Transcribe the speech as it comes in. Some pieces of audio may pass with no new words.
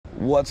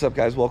What's up,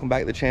 guys? Welcome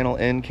back to the channel.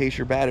 In case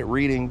you're bad at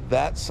reading,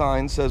 that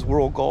sign says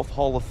World Golf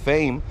Hall of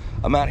Fame.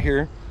 I'm out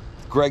here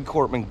with Greg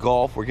Cortman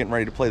Golf. We're getting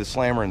ready to play the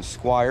Slammer and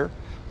Squire.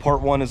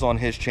 Part 1 is on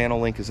his channel.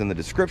 Link is in the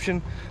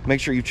description. Make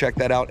sure you check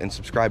that out and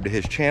subscribe to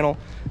his channel,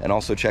 and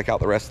also check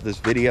out the rest of this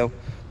video.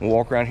 We'll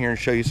walk around here and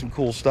show you some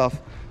cool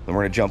stuff. Then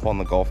we're gonna jump on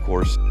the golf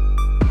course.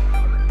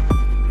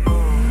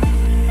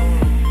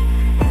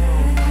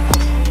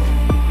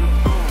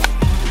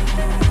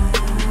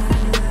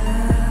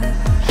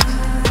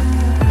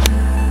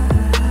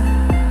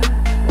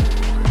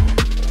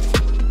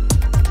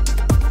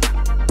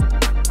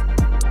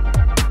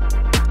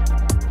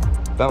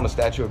 Found a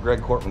statue of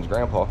Greg Cortman's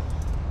grandpa.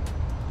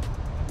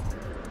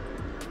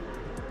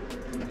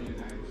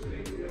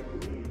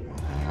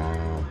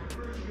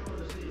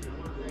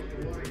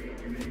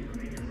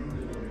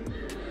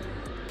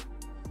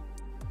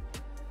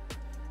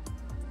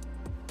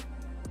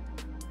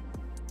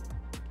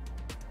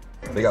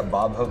 They got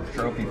Bob Hope's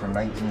trophy from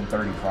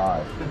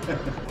 1935.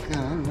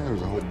 Yeah, I didn't know there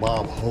was a whole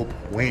Bob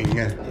Hope wing.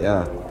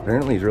 Yeah,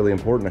 apparently he's really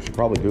important. I should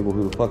probably Google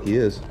who the fuck he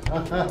is,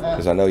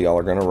 because I know y'all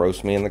are gonna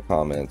roast me in the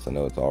comments. I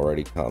know it's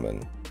already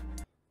coming.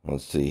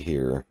 Let's see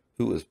here.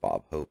 Who is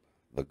Bob Hope,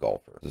 the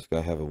golfer? Does this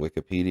guy have a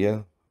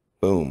Wikipedia?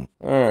 Boom.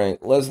 All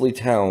right, Leslie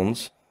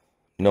Towns,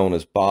 known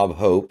as Bob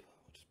Hope,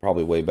 which is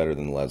probably way better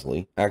than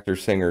Leslie. Actor,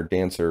 singer,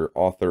 dancer,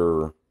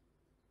 author.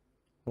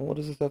 Well, what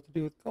does this have to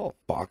do with golf?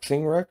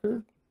 Boxing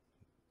record?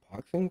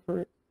 Boxing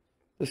career?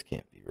 This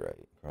can't be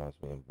right.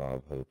 Crosby and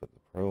Bob Hope at the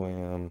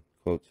Pro-Am.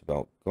 Quotes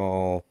about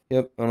golf.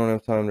 Yep, I don't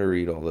have time to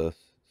read all this.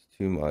 It's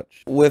too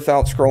much.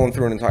 Without scrolling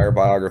through an entire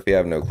biography, I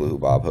have no clue who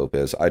Bob Hope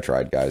is. I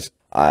tried, guys.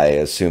 I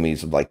assume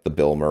he's like the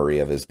Bill Murray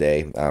of his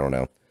day. I don't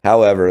know.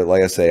 However,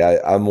 like I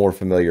say, I'm more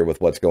familiar with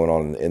what's going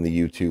on in the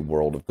YouTube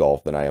world of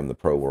golf than I am the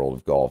pro world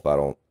of golf. I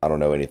don't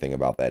know anything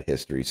about that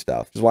history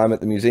stuff. This is why I'm at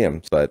the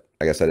museum, but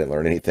I guess I didn't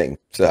learn anything,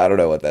 so I don't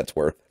know what that's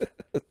worth.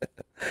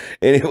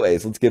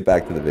 Anyways, let's get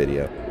back to the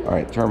video. All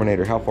right,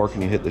 Terminator, how far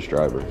can you hit this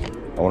driver?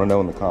 I want to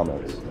know in the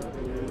comments.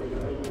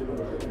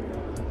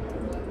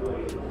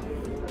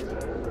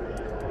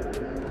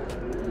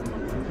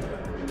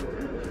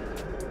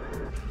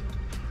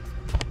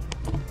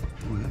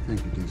 Well, I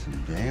think you do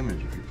some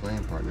damage if your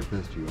playing partner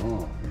pissed you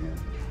off, man.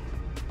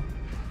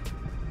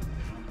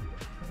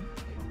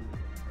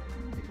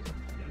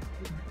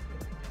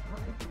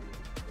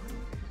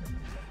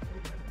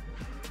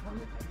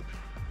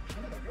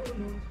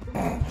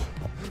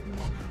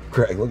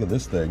 Greg, look at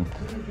this thing.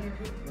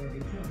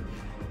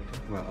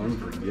 Well,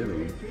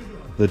 unforgiving.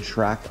 The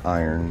track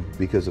iron,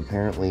 because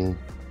apparently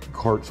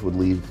carts would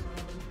leave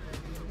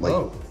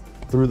like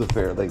through the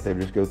fair, like they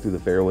just go through the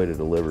fairway to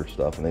deliver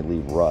stuff, and they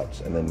leave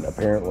ruts, and then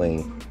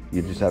apparently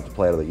you just have to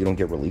play out of it. You don't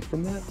get relief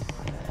from that?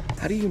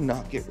 How do you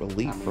not get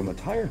relief from a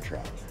tire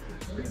track?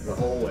 The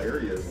whole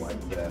area is like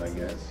that, I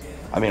guess.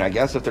 I mean, I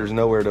guess if there's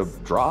nowhere to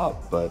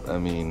drop, but I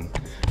mean,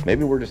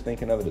 maybe we're just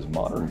thinking of it as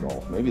modern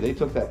golf. Maybe they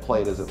took that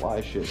play as it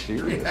lies shit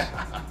serious.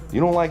 Yeah.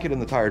 You don't like it in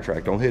the tire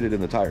track, don't hit it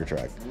in the tire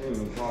track. We weren't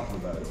even talking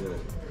about it, did it?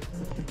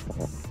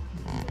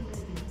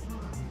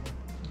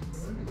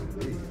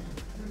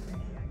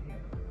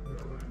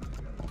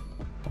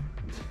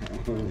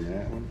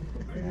 That one.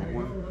 That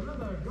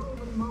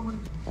one.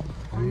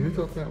 Oh, you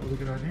thought that was a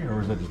good idea, or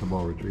is that just a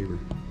ball retriever?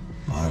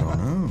 I don't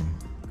know.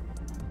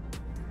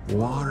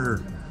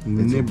 Water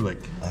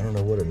niblick. I don't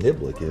know what a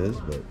niblick is,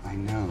 but I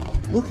know.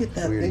 look at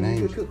that thing.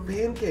 Name. You could cook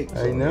pancakes.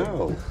 I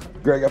know.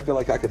 Greg, I feel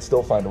like I could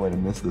still find a way to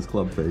miss this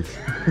club face.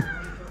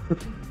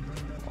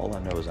 All I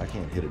know is I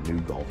can't hit a new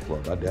golf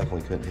club. I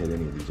definitely couldn't hit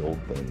any of these old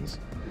things.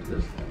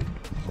 This thing.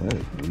 That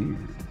is weird.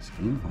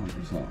 Skin pump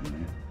or something,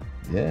 man.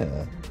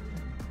 Yeah.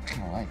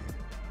 I like it.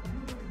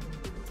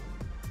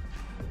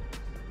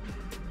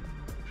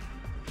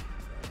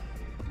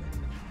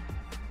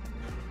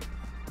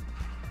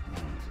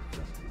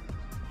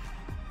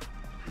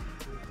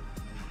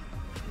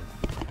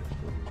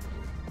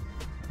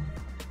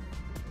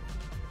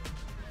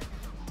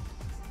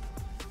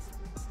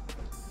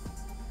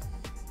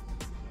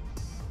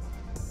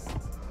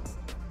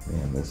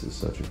 Man, this is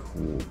such a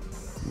cool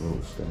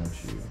little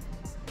statue.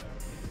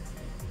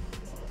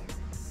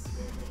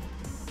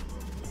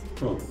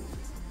 Oh.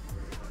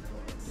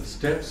 The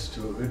steps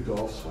to a good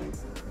golf swing.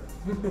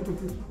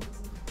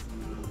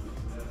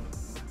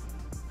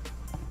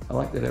 I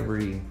like that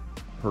every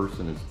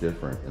person is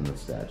different in the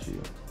statue,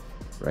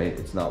 right?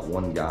 It's not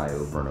one guy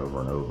over and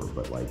over and over,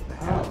 but like the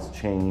hats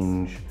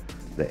change,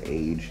 the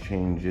age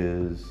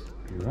changes.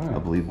 You're right. I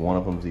believe one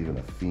of them's even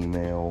a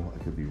female.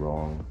 I could be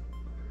wrong.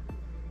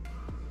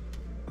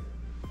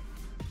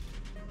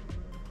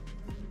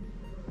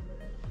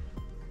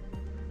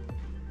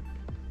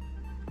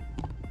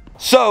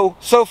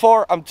 So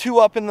far, I'm 2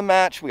 up in the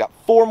match. We got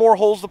 4 more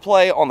holes to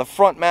play on the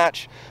front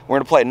match. We're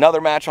gonna play another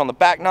match on the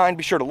back 9.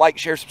 Be sure to like,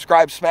 share,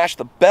 subscribe, smash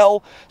the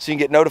bell so you can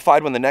get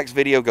notified when the next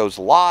video goes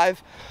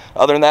live.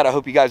 Other than that, I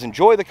hope you guys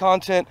enjoy the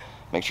content.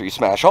 Make sure you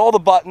smash all the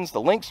buttons.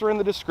 The links are in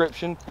the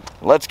description.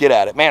 Let's get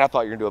at it. Man, I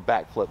thought you were gonna do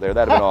a backflip there.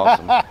 That'd have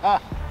been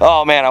awesome.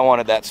 Oh man, I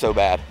wanted that so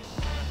bad.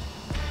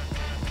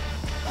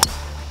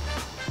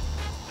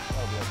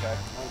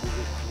 Greg. I'll do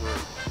this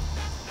three.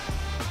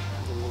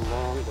 It's a little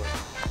long, but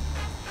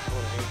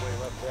what an 8-way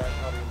left that.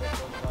 Probably end up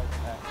going like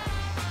that.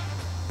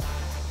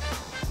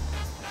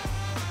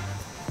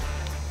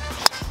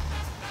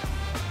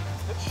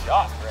 Good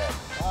shot, Greg.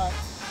 All right.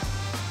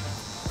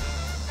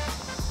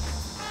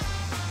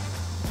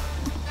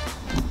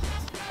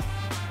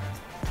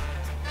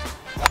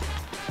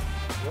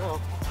 Well,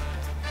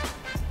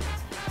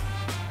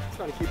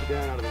 trying to keep it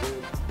down out of the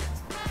wind.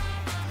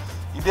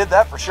 You did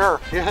that for sure.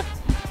 Yeah.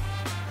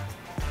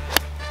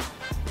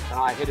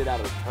 Oh, I hit it out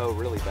of the toe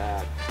really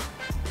bad.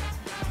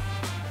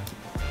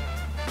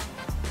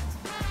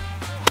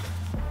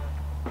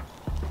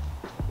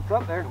 What's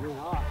up there? Really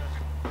hot.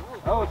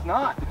 Oh, it's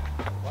not.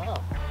 Wow.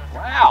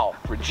 Wow,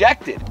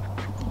 rejected.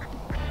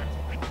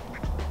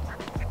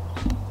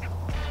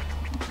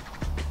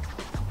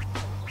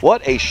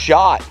 What a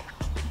shot.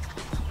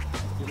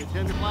 Give me a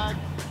tender flag.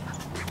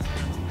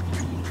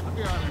 I'll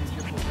be all right with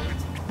you, Chip.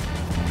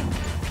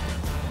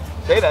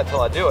 Say that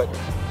till I do it.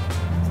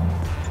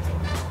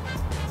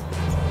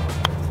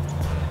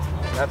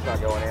 That's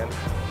not going in.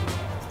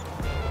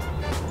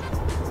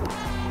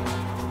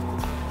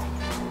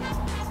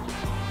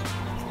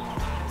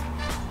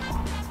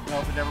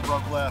 Nope, it never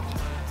broke left.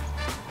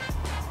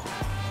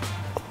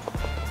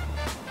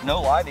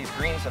 No lie, these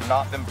greens have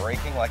not been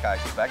breaking like I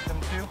expect them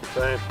to.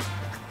 Same.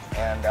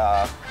 And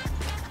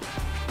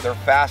they're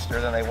faster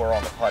than they were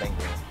on the putting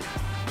green.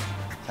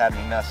 It's had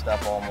me messed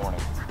up all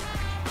morning.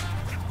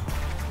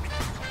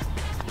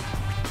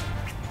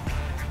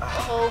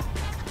 Uh-oh.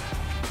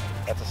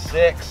 That's a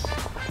 6.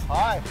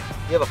 5.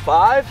 You have a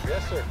 5?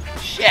 Yes, sir.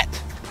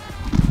 Shit.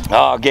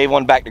 Oh, gave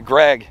one back to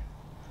Greg.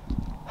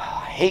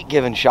 I hate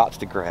giving shots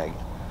to Greg.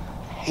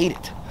 Hate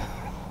it.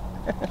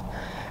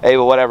 Hey,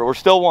 but whatever. We're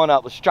still 1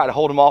 up. Let's try to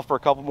hold him off for a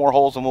couple more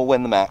holes and we'll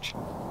win the match.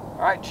 All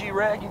right,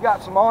 G-Reg, you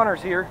got some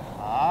honors here.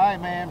 All right,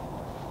 man.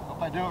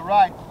 Hope I do it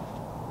right.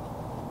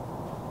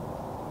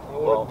 I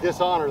don't want to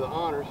dishonor the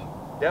honors.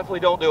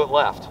 Definitely don't do it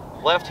left.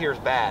 Left here is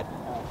bad.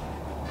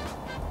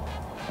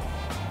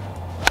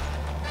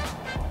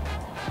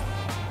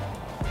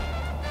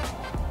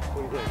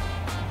 What do you think?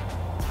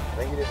 I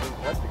think you didn't even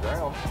touch the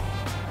ground.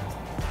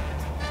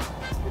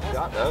 Good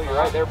shot, though. You're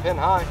right there, pin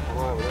high. I'm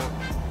all right with that.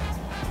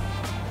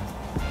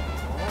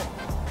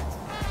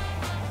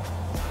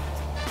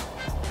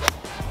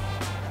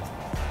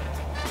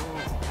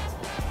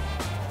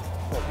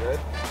 Not good.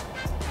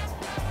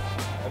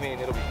 I mean,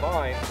 it'll be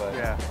fine, but...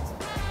 Yeah.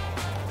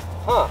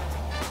 Huh.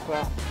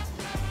 Well,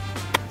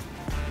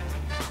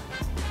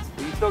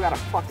 you still gotta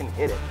fucking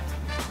hit it.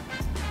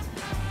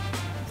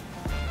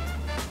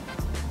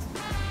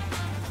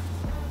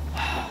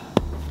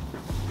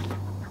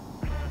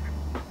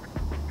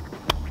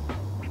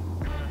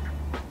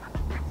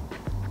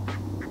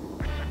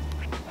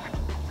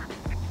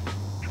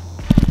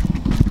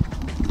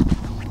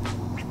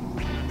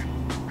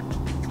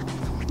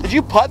 Did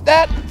you putt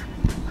that? Yeah.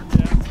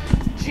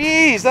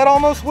 Jeez, that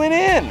almost went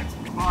in. That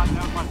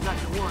was my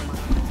second one. My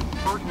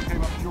first one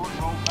came up short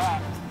and rolled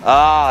back.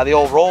 Ah, the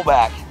old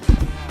rollback.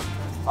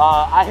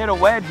 I hit a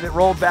wedge that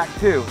rolled back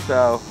too,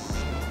 so.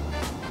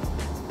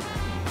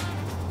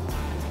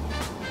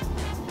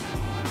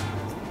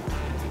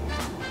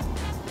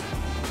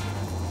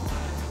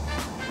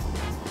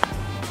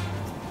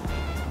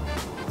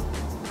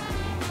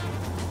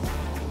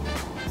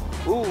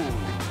 Ooh.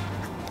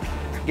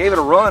 Gave it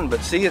a run,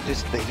 but see,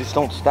 they just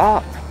don't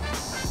stop.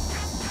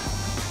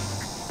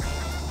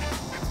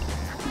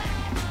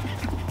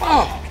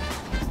 Oh.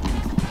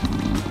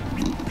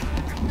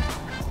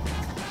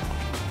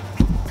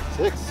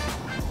 6.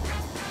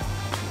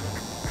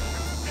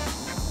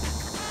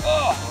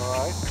 Oh. All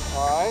right.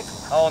 All right.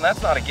 Oh, and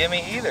that's not a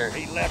gimme either.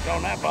 He left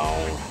on that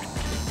bone.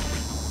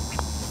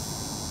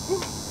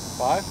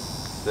 5.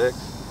 6.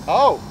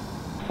 Oh.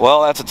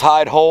 Well, that's a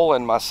tied hole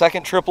and my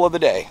second triple of the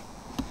day.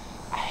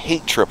 I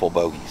hate triple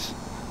bogeys.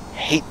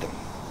 Hate them.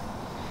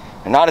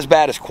 They're not as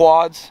bad as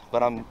quads,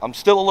 but I'm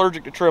still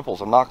allergic to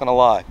triples, I'm not gonna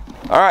lie.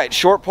 All right,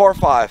 short par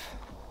 5.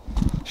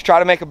 Let's try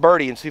to make a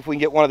birdie and see if we can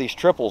get one of these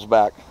triples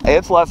back. Hey,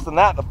 it's less than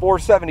that. The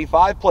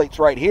 475 plates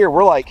right here,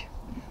 we're like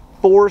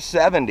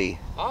 470.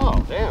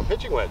 Oh, damn,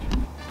 pitching wedge.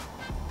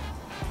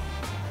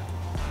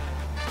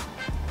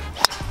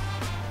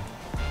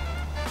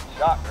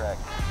 Shot, Greg.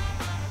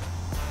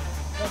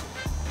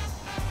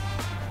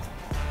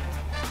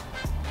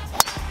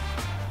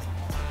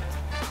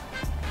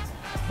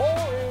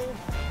 Boring.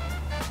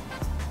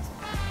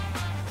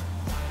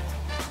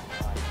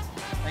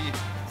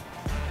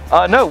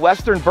 No,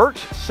 Western Birch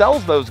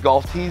sells those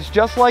golf tees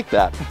just like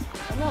that.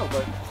 I know,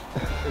 but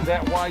is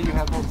that why you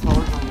have those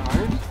colors on your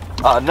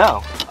irons?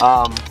 No.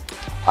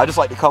 I just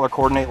like to color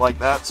coordinate like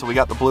that. So we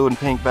got the blue and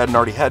pink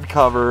Bednardi head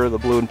cover, the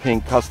blue and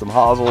pink custom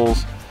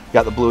hosels,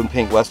 got the blue and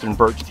pink Western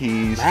Birch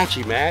tees.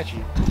 Matchy,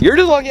 matchy. You're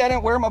just lucky I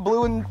didn't wear my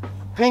blue and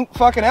pink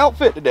fucking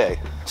outfit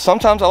today.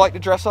 Sometimes I like to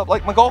dress up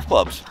like my golf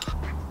clubs.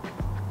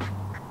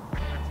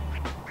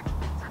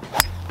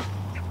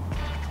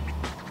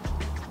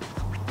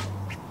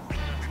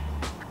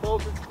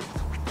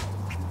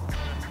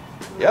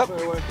 Yep.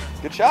 Fairway.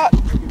 Good shot.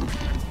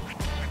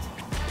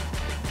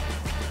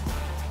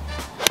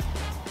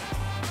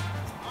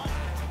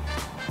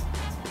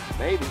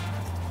 Maybe.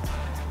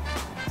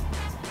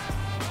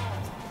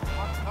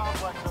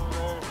 Complex over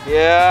there.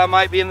 Yeah,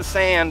 might be in the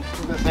sand.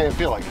 What does that sand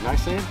feel like? A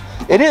nice sand?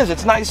 It is.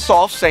 It's nice,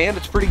 soft sand.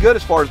 It's pretty good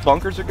as far as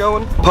bunkers are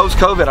going.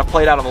 Post-COVID, I've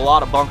played out of a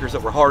lot of bunkers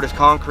that were hard as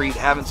concrete.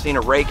 Haven't seen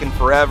a rake in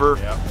forever.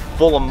 Yeah.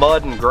 Full of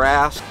mud and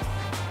grass.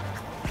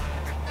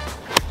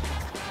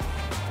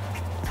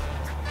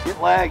 Get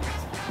lagged.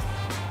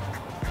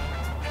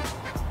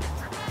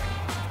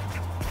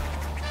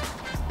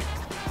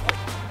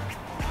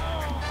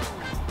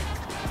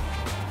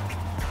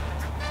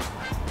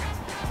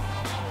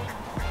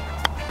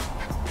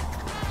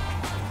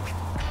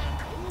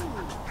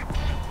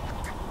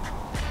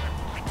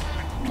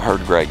 I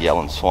heard Greg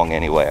yelling swung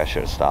anyway. I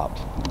should have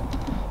stopped.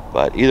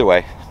 But either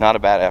way, not a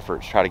bad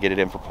effort. Try to get it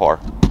in for par.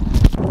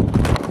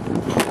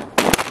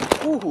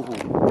 Ooh.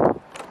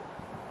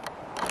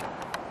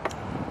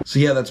 So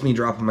yeah, that's me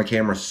dropping my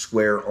camera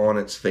square on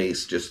its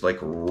face, just like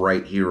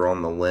right here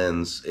on the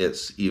lens.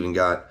 It's even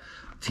got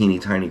a teeny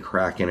tiny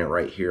crack in it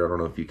right here. I don't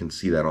know if you can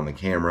see that on the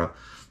camera,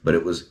 but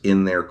it was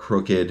in there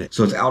crooked.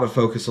 So it's out of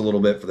focus a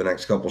little bit for the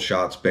next couple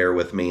shots. Bear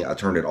with me. I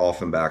turned it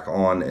off and back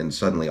on, and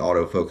suddenly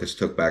autofocus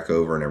took back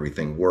over and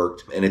everything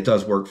worked. And it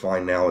does work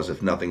fine now, as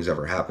if nothing's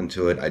ever happened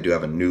to it. I do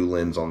have a new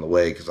lens on the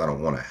way because I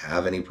don't want to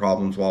have any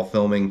problems while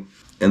filming.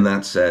 And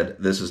that said,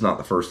 this is not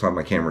the first time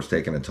my camera's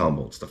taken a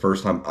tumble. It's the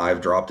first time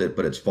I've dropped it,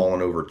 but it's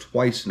fallen over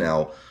twice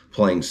now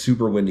playing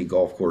super windy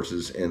golf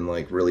courses in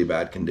like really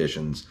bad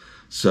conditions.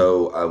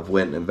 So I've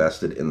went and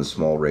invested in the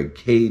small rig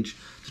cage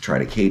to try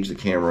to cage the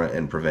camera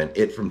and prevent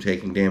it from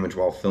taking damage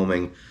while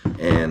filming.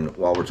 And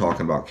while we're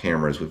talking about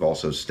cameras, we've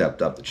also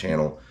stepped up the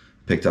channel,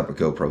 picked up a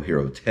GoPro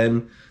Hero 10,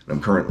 and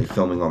I'm currently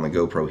filming on the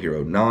GoPro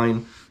Hero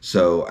 9.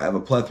 So I have a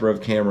plethora of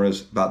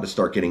cameras, about to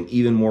start getting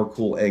even more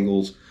cool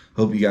angles.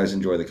 Hope you guys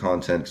enjoy the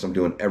content, because I'm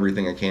doing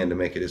everything I can to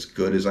make it as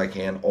good as I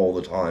can all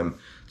the time.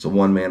 It's a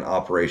one-man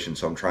operation,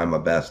 so I'm trying my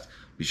best.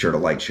 Be sure to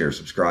like, share,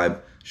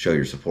 subscribe, show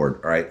your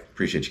support. All right,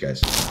 appreciate you guys.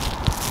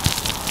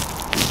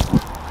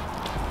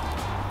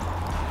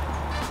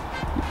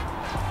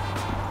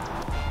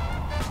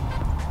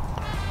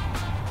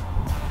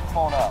 Come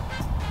on up.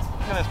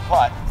 Look at this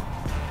putt.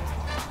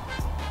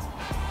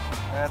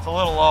 That's a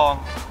little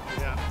long.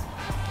 Yeah.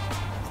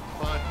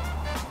 Fine.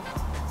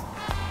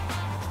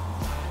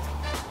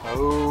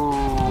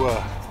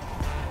 Oh.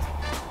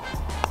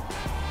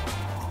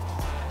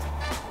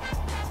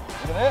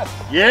 Look at this.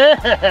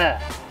 Yeah.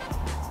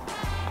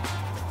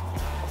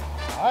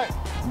 All right.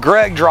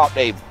 Greg dropped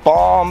a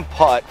bomb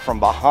putt from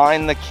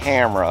behind the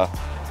camera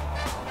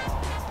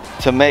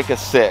to make a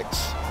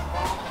 6.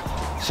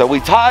 So we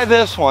tie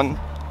this one,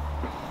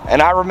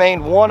 and I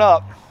remained 1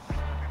 up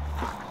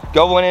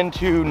going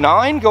into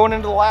 9, going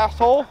into the last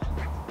hole.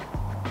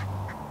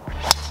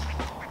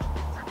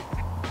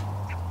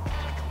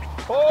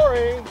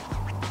 Boring.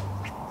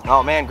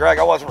 Oh man, Greg,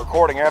 I wasn't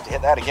recording. You have to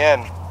hit that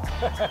again.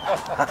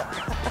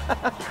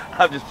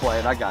 I'm just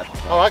playing. I got you.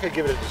 Oh, I could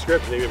give it a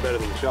description even better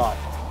than the shot.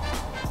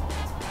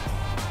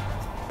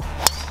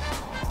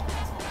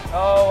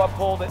 Oh, I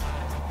pulled it.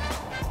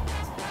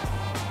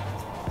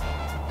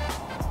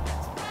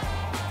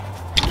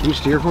 Can you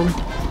steer for me?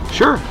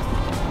 Sure.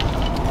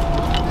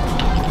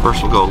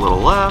 First we'll go a little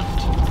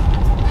left.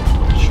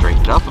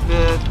 Straighten it up a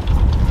bit.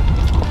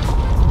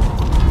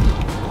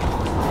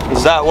 This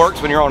is how it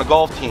works when you're on a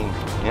golf team.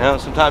 You know,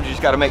 sometimes you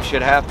just got to make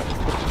shit happen.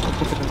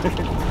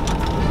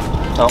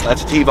 Oh,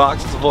 that's a tee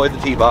box. Let's avoid the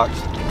tee box.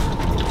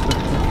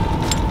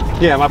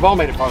 Yeah, my ball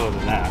made it farther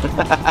than that.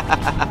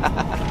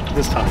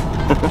 This time.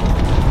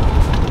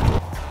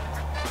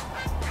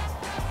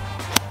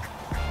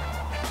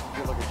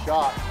 Good looking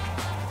shot.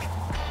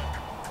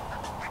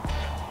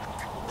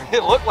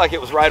 It looked like it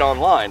was right on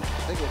line. I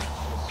think it's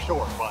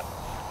short, but.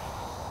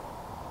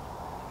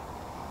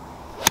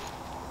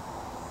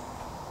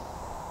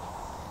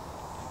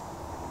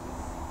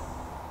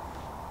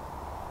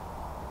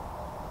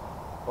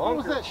 Why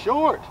was that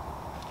short?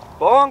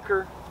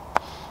 Bunker. I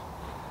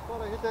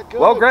thought I hit that good.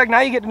 Well, Greg,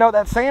 now you get to know what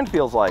that sand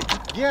feels like.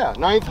 Yeah,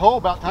 9th hole,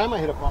 about time I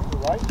hit a bunker,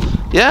 right?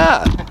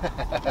 Yeah.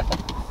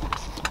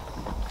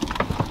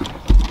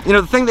 You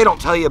know, the thing they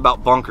don't tell you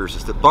about bunkers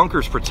is that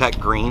bunkers protect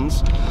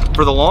greens.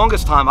 For the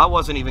longest time, I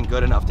wasn't even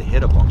good enough to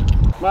hit a bunker.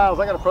 Miles,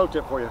 I got a pro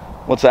tip for you.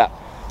 What's that?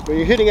 When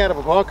you're hitting out of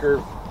a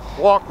bunker,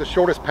 walk the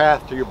shortest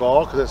path to your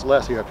ball, because it's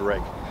less you have to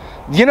rake.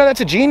 You know,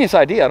 that's a genius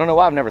idea. I don't know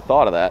why I've never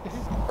thought of that.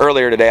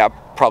 Earlier today, I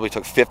probably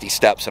took 50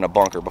 steps in a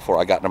bunker before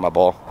I got into my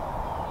ball.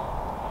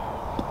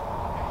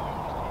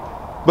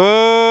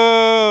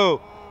 Boo!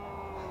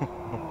 I'm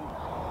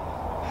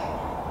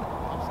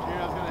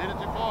scared I was going to hit it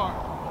too far.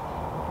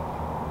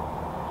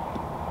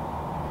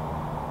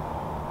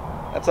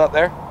 That's up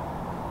there. I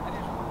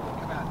just wanted to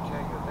come out and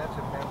tell you that's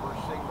a member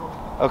single.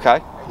 Okay.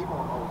 He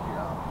won't hold you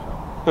out,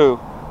 Who?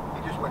 so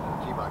he just went to the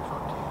tee box on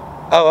 10.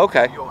 Oh,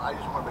 okay. I just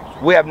want to make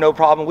sure. We have no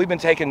problem. We've been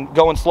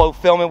going slow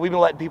filming. We've been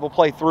letting people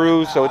play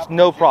through, so it's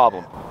no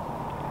problem.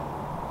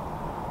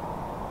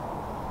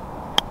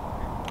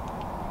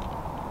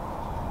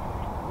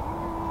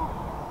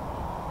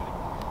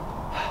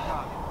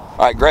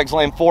 All right, Greg's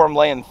laying 4, I'm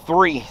laying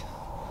 3.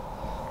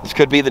 This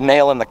could be the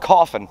nail in the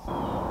coffin.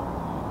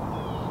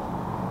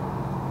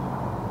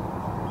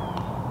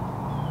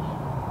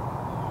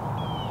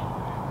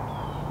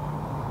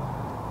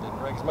 Didn't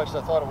break as much as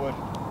I thought it would.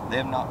 They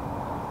have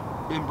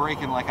not been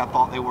breaking like I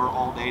thought they were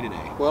all day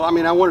today. Well, I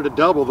mean, I wanted to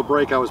double the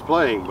break I was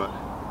playing, but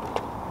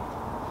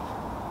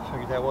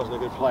figured that wasn't a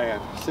good plan.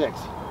 6.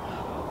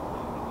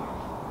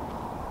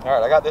 All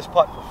right, I got this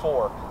putt for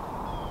 4.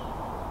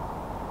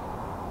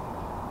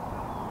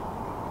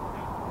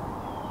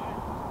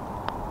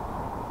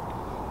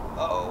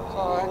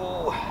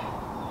 Oh,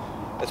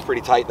 that's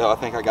pretty tight though. I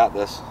think I got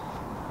this.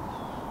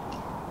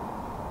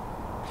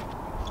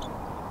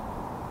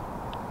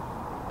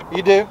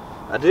 you do.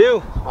 I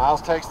do.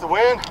 Miles takes the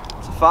win.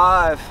 It's a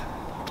 5.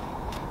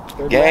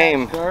 Good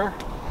Game. match, sir.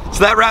 So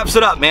that wraps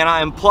it up, man.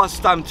 I'm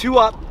 2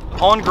 up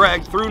on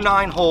Greg through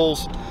 9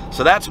 holes.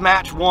 So that's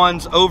match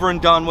 1's over and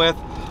done with.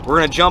 We're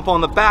gonna jump on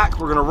the back.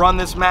 We're gonna run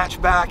this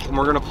match back and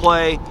we're gonna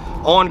play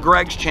on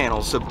Greg's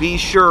channel. So be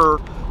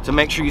sure to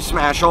make sure you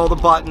smash all the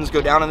buttons.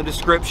 Go down in the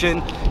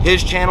description.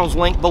 His channel's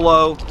linked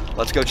below.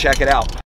 Let's go check it out.